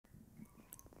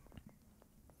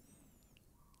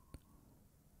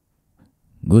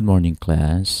Good morning,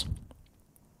 class.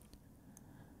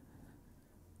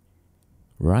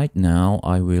 Right now,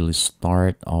 I will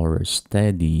start our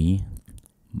study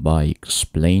by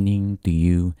explaining to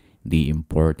you the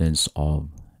importance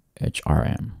of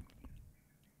HRM.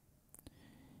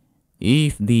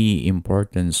 If the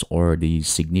importance or the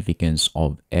significance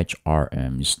of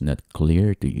HRM is not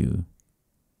clear to you,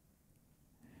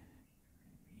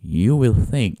 you will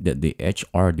think that the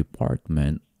HR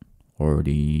department or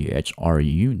the HR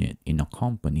unit in a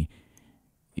company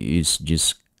is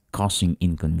just causing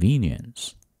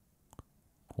inconvenience,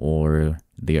 or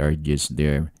they are just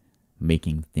there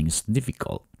making things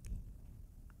difficult.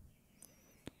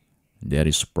 That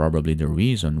is probably the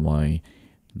reason why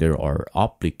there are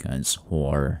applicants who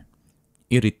are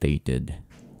irritated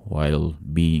while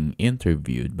being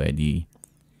interviewed by the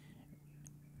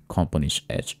company's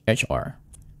HR.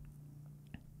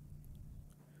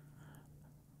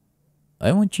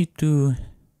 I want you to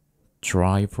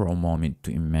try for a moment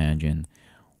to imagine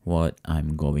what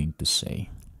I'm going to say.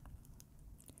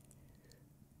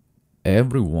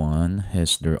 Everyone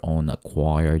has their own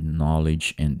acquired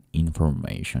knowledge and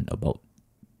information about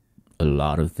a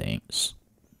lot of things.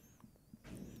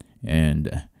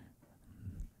 And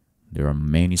there are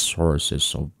many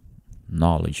sources of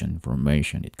knowledge and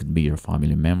information. It could be your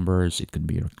family members, it could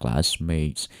be your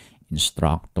classmates,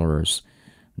 instructors,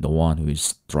 the one who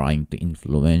is trying to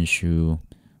influence you,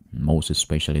 most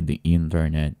especially the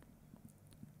internet.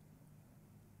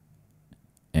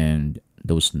 And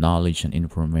those knowledge and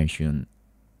information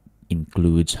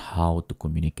includes how to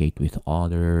communicate with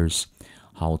others,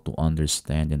 how to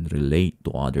understand and relate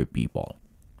to other people.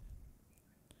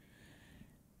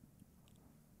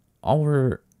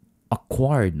 Our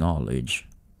acquired knowledge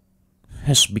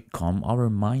has become our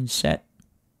mindset.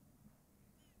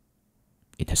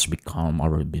 It has become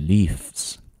our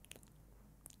beliefs.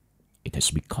 It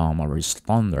has become our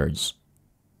standards.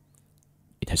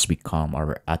 It has become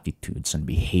our attitudes and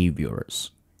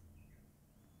behaviors.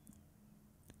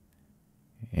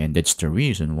 And that's the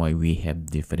reason why we have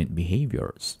different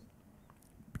behaviors,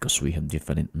 because we have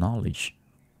different knowledge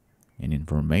and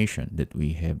information that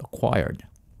we have acquired.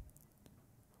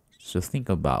 So think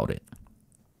about it.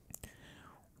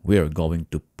 We are going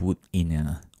to put in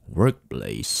a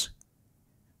workplace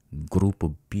group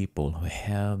of people who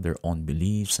have their own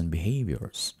beliefs and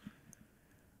behaviors.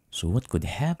 So what could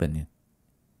happen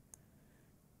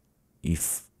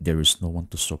if there is no one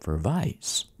to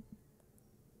supervise?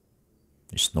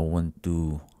 There's no one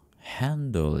to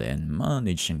handle and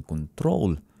manage and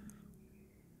control.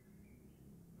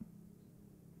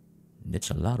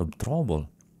 That's a lot of trouble.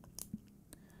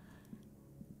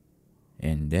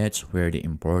 And that's where the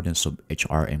importance of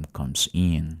HRM comes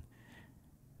in,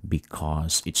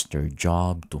 because it's their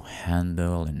job to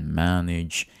handle and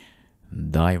manage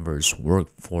diverse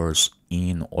workforce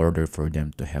in order for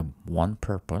them to have one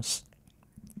purpose,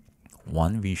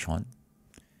 one vision,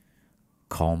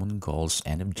 common goals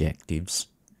and objectives,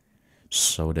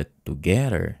 so that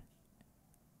together,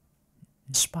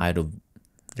 in spite of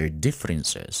their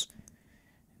differences,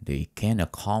 they can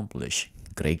accomplish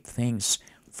great things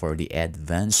for the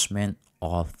advancement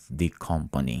of the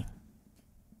company.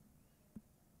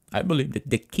 I believe that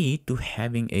the key to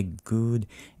having a good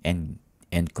and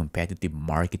competitive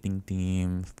marketing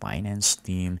team, finance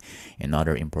team, and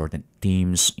other important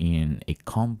teams in a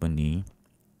company,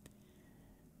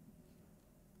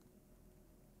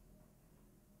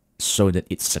 so that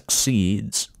it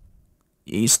succeeds,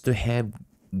 is to have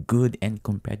good and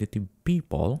competitive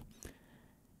people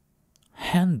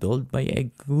handled by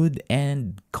a good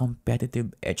and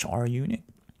competitive HR unit.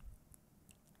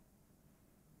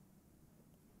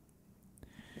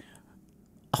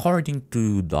 According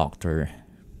to Dr.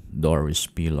 Doris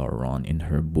P. Laron in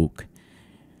her book,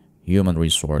 Human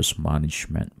Resource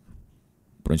Management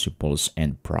Principles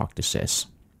and Practices,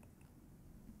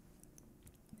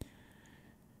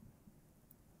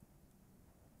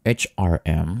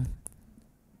 HRM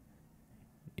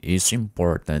is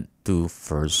important to,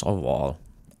 first of all,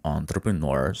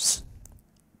 entrepreneurs,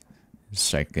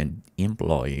 second,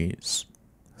 employees,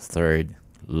 third,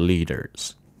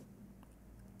 leaders.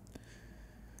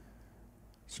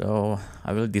 So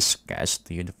I will discuss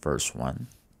to you the first one,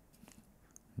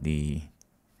 the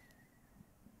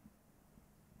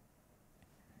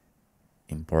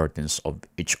importance of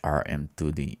HRM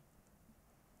to the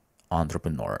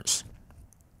entrepreneurs.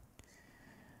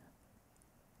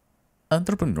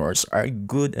 Entrepreneurs are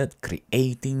good at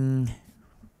creating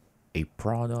a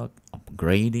product,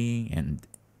 upgrading and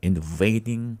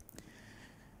innovating.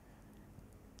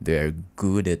 They're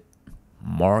good at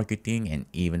marketing and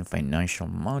even financial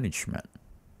management.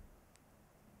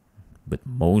 but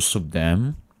most of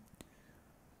them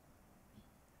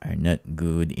are not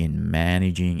good in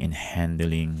managing and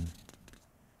handling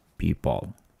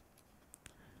people.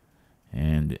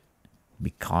 And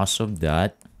because of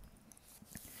that,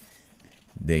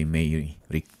 they may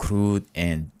recruit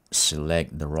and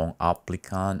select the wrong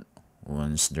applicant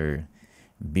once their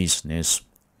business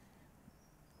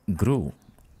grew.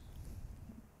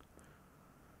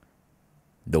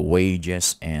 The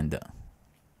wages and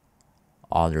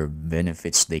other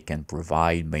benefits they can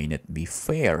provide may not be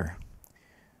fair,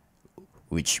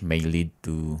 which may lead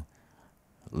to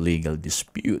legal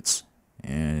disputes.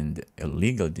 And a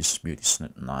legal dispute is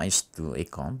not nice to a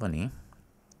company.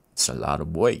 It's a lot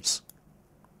of ways.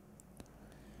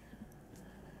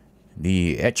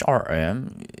 The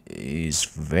HRM is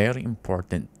very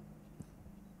important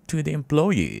to the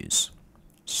employees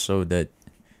so that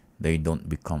they don't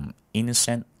become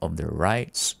innocent of their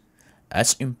rights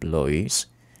as employees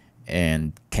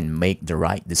and can make the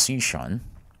right decision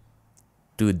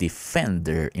to defend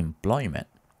their employment.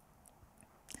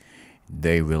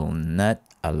 They will not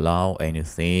allow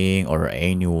anything or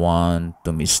anyone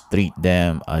to mistreat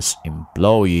them as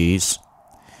employees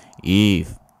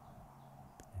if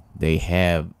they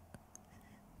have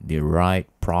the right,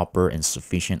 proper, and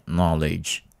sufficient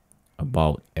knowledge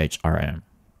about HRM.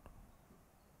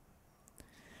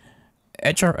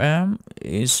 HRM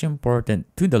is important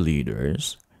to the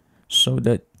leaders so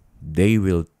that they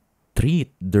will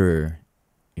treat their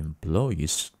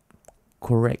employees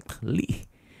correctly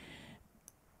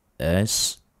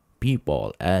as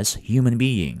people, as human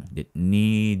being that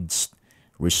needs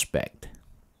respect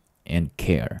and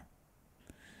care.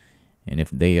 And if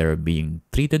they are being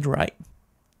treated right,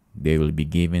 they will be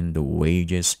given the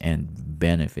wages and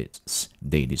benefits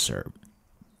they deserve.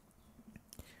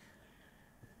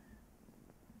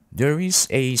 There is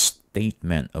a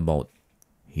statement about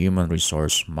human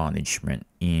resource management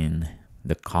in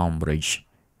the Cambridge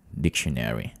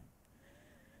Dictionary,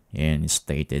 and it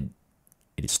stated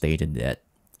that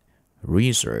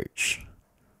research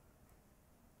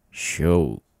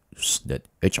shows that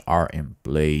HRM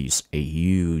plays a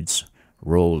huge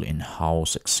role in how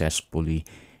successfully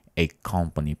a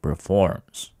company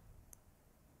performs.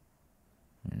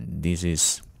 And this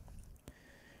is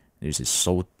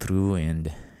so true,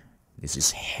 and this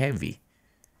is heavy.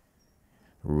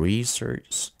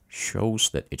 Research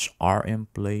shows that HRM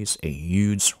plays a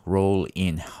huge role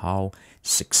in how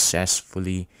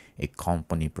successfully a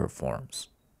company performs.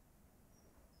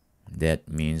 That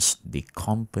means the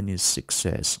company's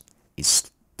success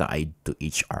is tied to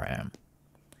HRM.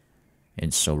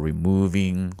 And so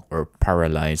removing or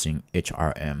paralyzing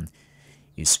HRM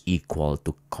is equal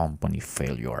to company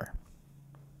failure.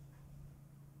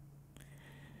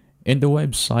 In the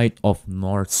website of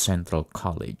North Central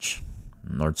College,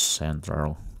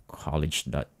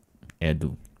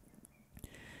 northcentralcollege.edu,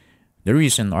 there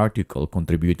is an article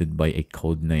contributed by a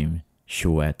codename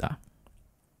Shueta,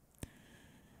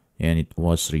 and it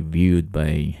was reviewed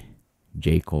by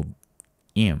Jacob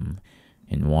M.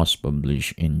 and was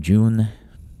published in June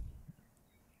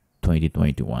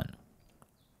 2021.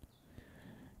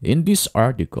 In this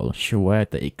article,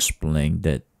 Shueta explained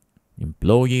that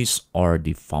employees are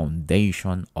the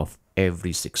foundation of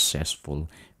every successful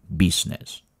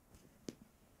business.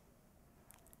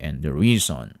 And the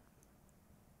reason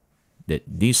that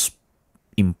these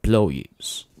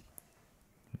employees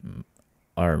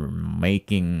are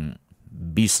making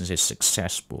businesses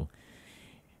successful,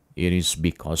 it is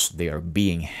because they are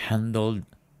being handled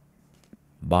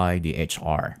by the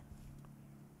HR,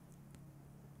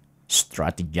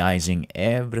 strategizing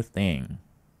everything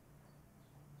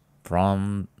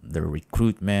from the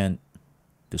recruitment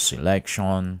to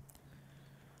selection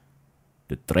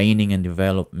to training and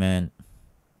development.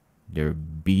 They're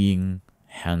being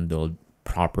handled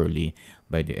properly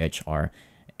by the HR,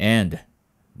 and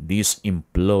these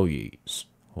employees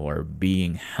who are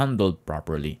being handled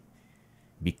properly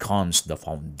becomes the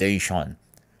foundation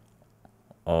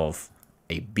of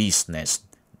a business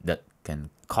that can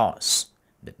cause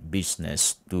that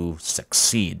business to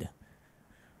succeed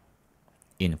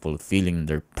in fulfilling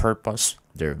their purpose,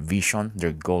 their vision,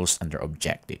 their goals, and their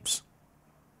objectives.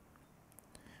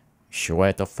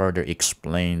 Shueta further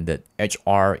explained that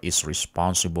HR is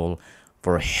responsible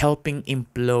for helping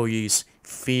employees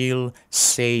feel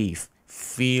safe,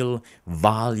 feel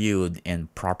valued,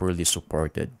 and properly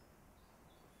supported.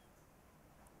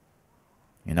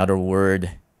 In other words,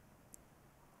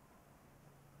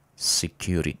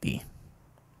 security.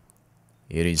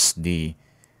 It is the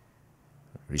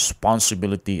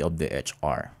responsibility of the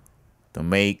HR to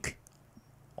make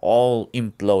all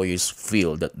employees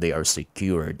feel that they are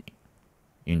secured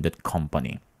in that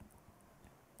company,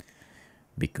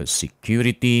 because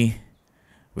security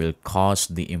will cause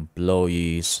the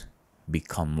employees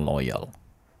become loyal.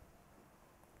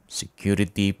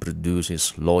 Security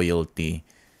produces loyalty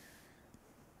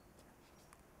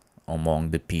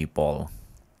among the people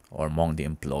or among the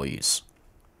employees.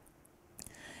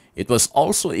 It was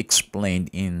also explained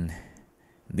in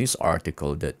this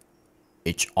article that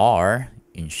HR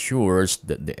ensures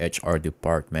that the HR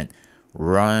department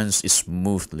runs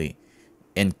smoothly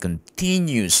and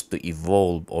continues to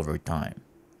evolve over time.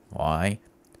 Why?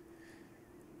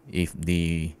 If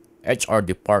the HR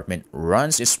department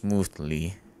runs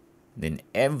smoothly, then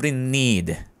every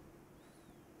need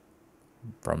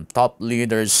from top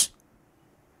leaders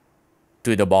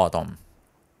to the bottom,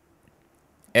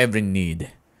 every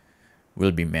need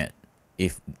will be met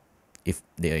if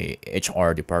the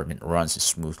HR department runs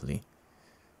smoothly.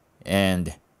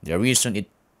 And the reason it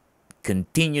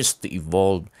continues to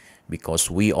evolve because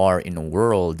we are in a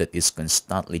world that is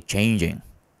constantly changing.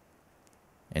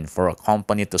 And for a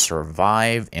company to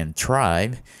survive and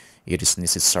thrive, it is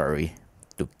necessary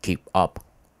to keep up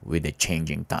with the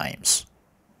changing times.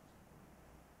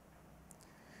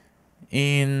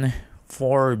 In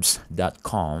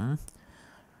Forbes.com,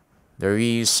 there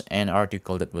is an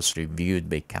article that was reviewed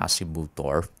by Cassie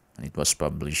Butor, and it was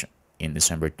published in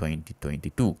December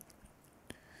 2022.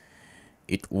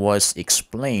 It was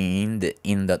explained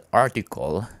in that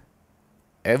article,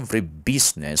 every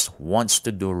business wants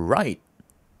to do right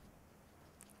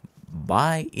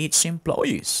by its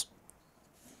employees.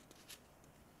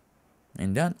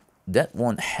 And that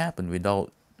won't happen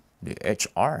without the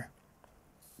HR.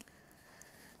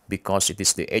 Because it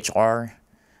is the HR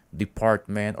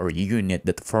department or unit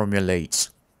that formulates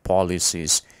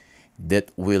policies that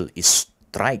will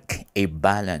strike a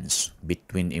balance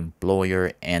between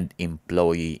employer and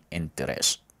employee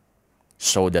interest,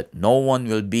 so that no one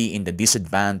will be in the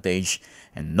disadvantage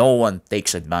and no one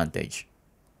takes advantage.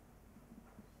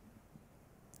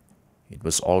 It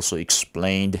was also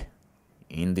explained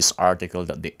in this article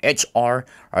that the HR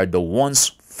are the ones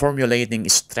formulating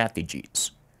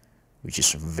strategies, which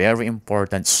is very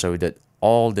important so that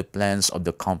all the plans of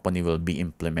the company will be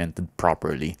implemented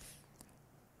properly.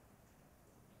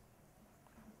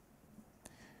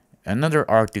 Another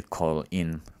article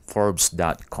in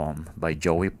Forbes.com by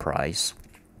Joey Price,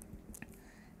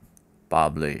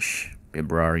 published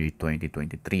February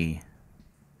 2023.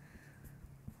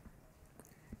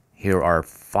 Here are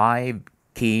 5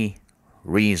 key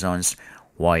reasons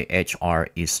why HR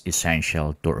is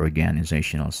essential to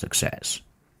organizational success.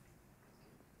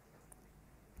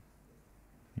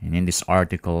 And in this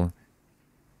article,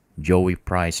 Joey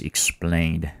Price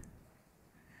explained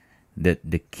that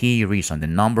the key reason, the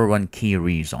number one key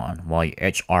reason why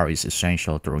HR is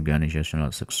essential to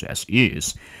organizational success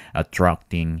is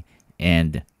attracting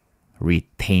and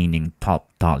retaining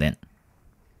top talent.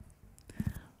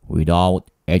 Without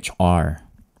HR,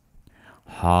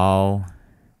 how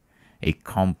a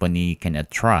company can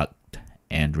attract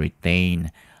and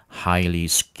retain highly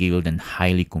skilled and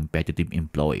highly competitive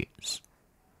employees?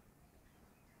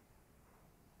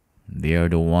 They are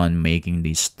the one making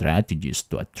these strategies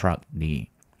to attract the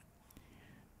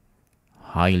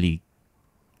highly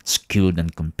skilled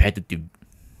and competitive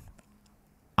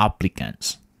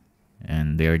applicants.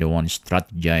 And they are the ones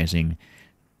strategizing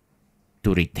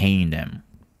to retain them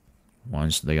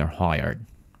once they are hired.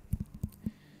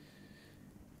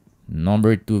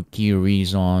 Number 2 key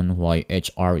reason why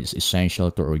HR is essential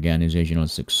to organizational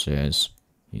success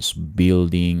is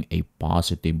building a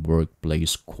positive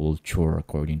workplace culture,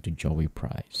 according to Joey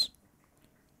Price.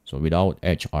 So without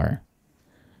HR,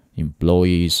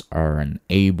 employees are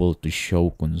unable to show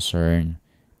concern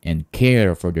and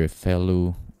care for their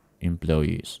fellow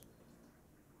employees.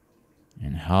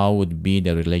 And how would be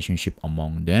the relationship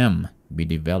among them be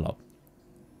developed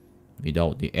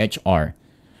without the HR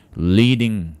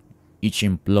leading each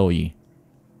employee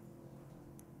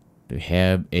to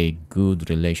have a good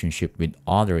relationship with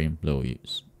other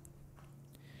employees?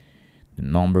 The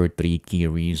number 3 key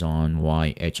reason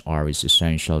why HR is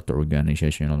essential to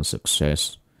organizational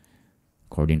success,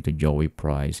 according to Joey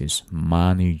Price, is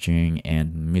managing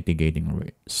and mitigating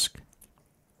risk.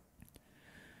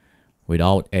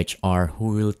 Without HR, who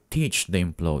will teach the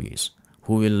employees?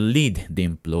 Who will lead the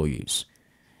employees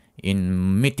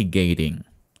in mitigating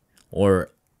or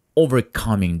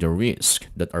overcoming the risks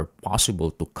that are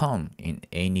possible to come in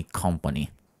any company?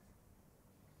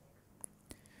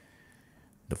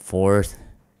 The 4th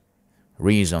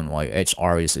reason why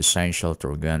HR is essential to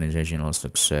organizational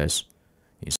success